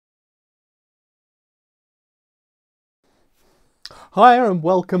Hi and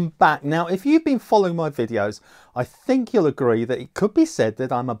welcome back. Now, if you've been following my videos, I think you'll agree that it could be said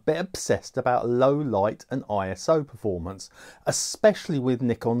that I'm a bit obsessed about low light and ISO performance, especially with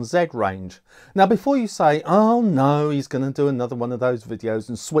Nikon Z range. Now, before you say, oh no, he's going to do another one of those videos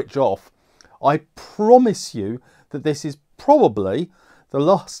and switch off, I promise you that this is probably the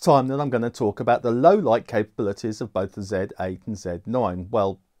last time that I'm going to talk about the low light capabilities of both the Z8 and Z9.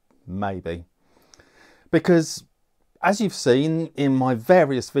 Well, maybe. Because as you've seen in my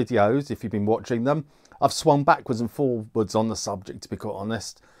various videos, if you've been watching them, I've swung backwards and forwards on the subject, to be quite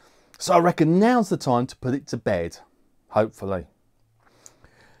honest. So I reckon now's the time to put it to bed, hopefully.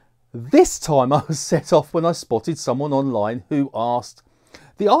 This time I was set off when I spotted someone online who asked,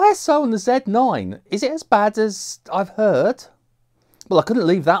 the ISO on the Z9, is it as bad as I've heard? Well, I couldn't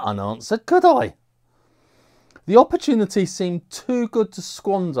leave that unanswered, could I? The opportunity seemed too good to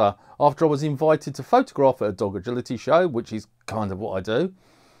squander after I was invited to photograph at a dog agility show, which is kind of what I do,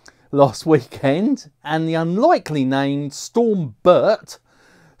 last weekend, and the unlikely named Storm Bert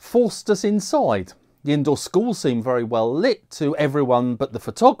forced us inside. The indoor school seemed very well lit to everyone but the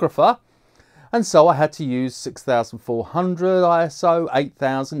photographer, and so I had to use 6400 ISO,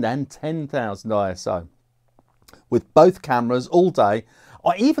 8000 and 10,000 ISO. With both cameras all day,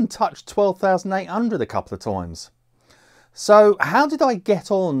 I even touched 12,800 a couple of times. So how did I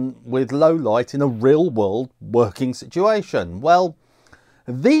get on with low light in a real world working situation? Well,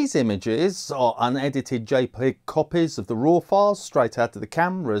 these images are unedited JPEG copies of the RAW files straight out of the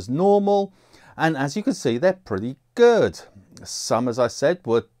camera as normal, and as you can see, they're pretty good. Some, as I said,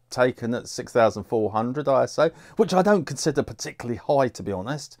 were taken at 6400 ISO, which I don't consider particularly high, to be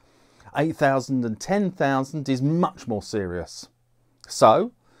honest. 8000 and 10,000 is much more serious.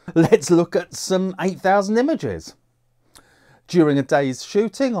 So let's look at some 8000 images. During a day's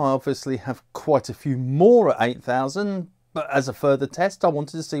shooting, I obviously have quite a few more at 8000, but as a further test, I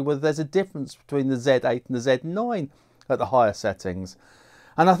wanted to see whether there's a difference between the Z8 and the Z9 at the higher settings.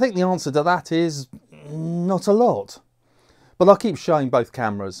 And I think the answer to that is not a lot. But I'll keep showing both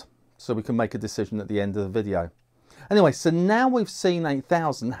cameras so we can make a decision at the end of the video. Anyway, so now we've seen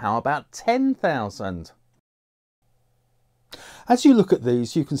 8000, how about 10,000? As you look at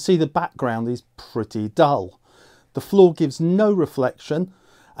these, you can see the background is pretty dull. The floor gives no reflection,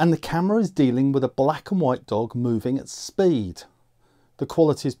 and the camera is dealing with a black and white dog moving at speed. The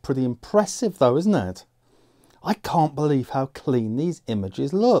quality is pretty impressive though, isn't it? I can't believe how clean these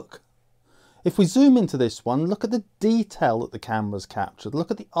images look. If we zoom into this one, look at the detail that the camera's captured.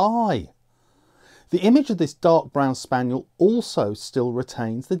 Look at the eye. The image of this dark brown spaniel also still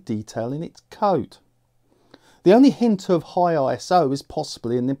retains the detail in its coat. The only hint of high ISO is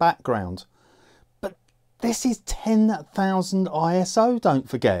possibly in the background. But this is 10,000 ISO, don't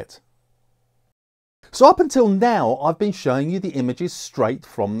forget. So up until now, I've been showing you the images straight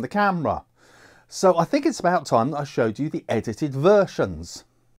from the camera. So I think it's about time that I showed you the edited versions.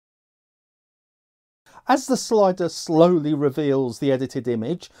 As the slider slowly reveals the edited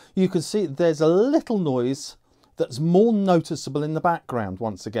image, you can see there's a little noise that's more noticeable in the background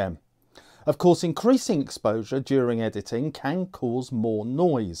once again. Of course, increasing exposure during editing can cause more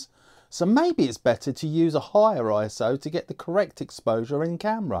noise, so maybe it's better to use a higher ISO to get the correct exposure in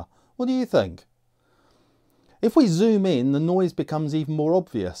camera. What do you think? If we zoom in, the noise becomes even more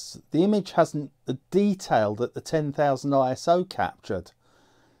obvious. The image hasn't the detail that the 10,000 ISO captured.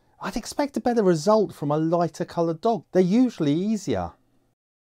 I'd expect a better result from a lighter coloured dog. They're usually easier.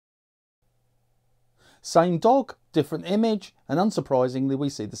 Same dog, different image, and unsurprisingly we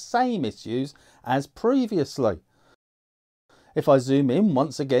see the same issues as previously. If I zoom in,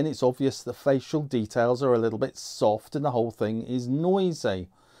 once again it's obvious the facial details are a little bit soft and the whole thing is noisy.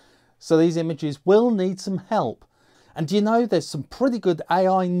 So these images will need some help. And do you know, there's some pretty good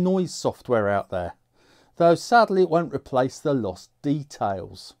AI noise software out there, though sadly it won't replace the lost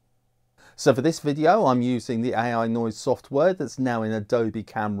details. So for this video I'm using the AI noise software that's now in Adobe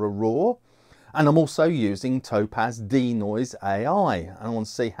Camera Raw, and I'm also using Topaz Denoise AI, and I want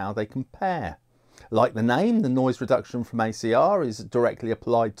to see how they compare. Like the name, the noise reduction from ACR is directly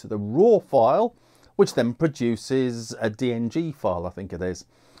applied to the RAW file, which then produces a DNG file, I think it is.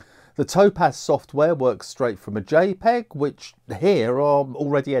 The Topaz software works straight from a JPEG, which here are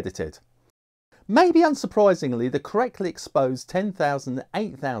already edited. Maybe unsurprisingly, the correctly exposed 10,000 and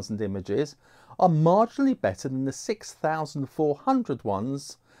 8,000 images are marginally better than the 6,400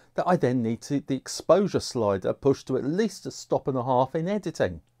 ones that I then need the exposure slider pushed to at least a stop and a half in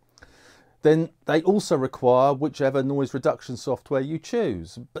editing. Then they also require whichever noise reduction software you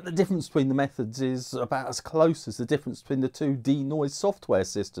choose, but the difference between the methods is about as close as the difference between the two denoise software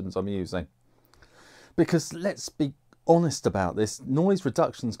systems I'm using. Because let's be honest about this, noise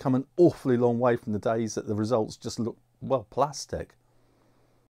reduction's come an awfully long way from the days that the results just look, well, plastic.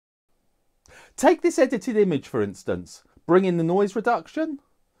 Take this edited image, for instance. Bring in the noise reduction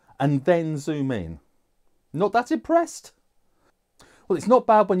and then zoom in. Not that impressed? Well, it's not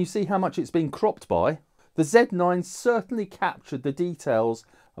bad when you see how much it's been cropped by. The Z9 certainly captured the details,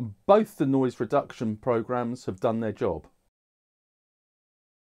 and both the noise reduction programs have done their job.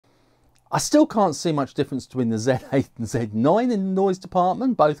 I still can't see much difference between the Z8 and Z9 in the noise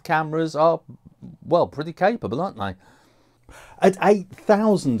department. Both cameras are, well, pretty capable, aren't they? At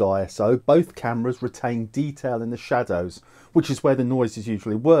 8000 ISO, both cameras retain detail in the shadows, which is where the noise is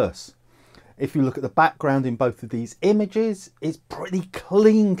usually worse. If you look at the background in both of these images, it's pretty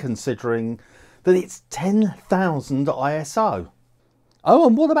clean considering that it's 10,000 ISO. Oh,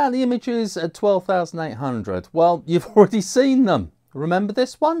 and what about the images at 12,800? Well, you've already seen them. Remember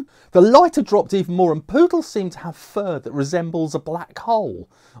this one? The light had dropped even more and Poodle seemed to have fur that resembles a black hole.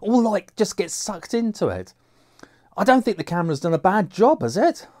 All like just gets sucked into it. I don't think the camera's done a bad job, has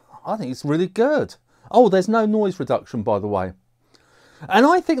it? I think it's really good. Oh, there's no noise reduction, by the way. And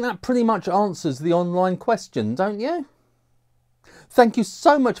I think that pretty much answers the online question, don't you? Thank you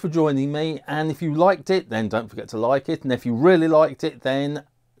so much for joining me, and if you liked it, then don't forget to like it, and if you really liked it, then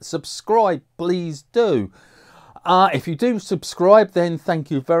subscribe, please do. If you do subscribe, then thank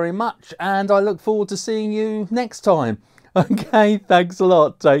you very much, and I look forward to seeing you next time. Okay, thanks a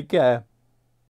lot, take care.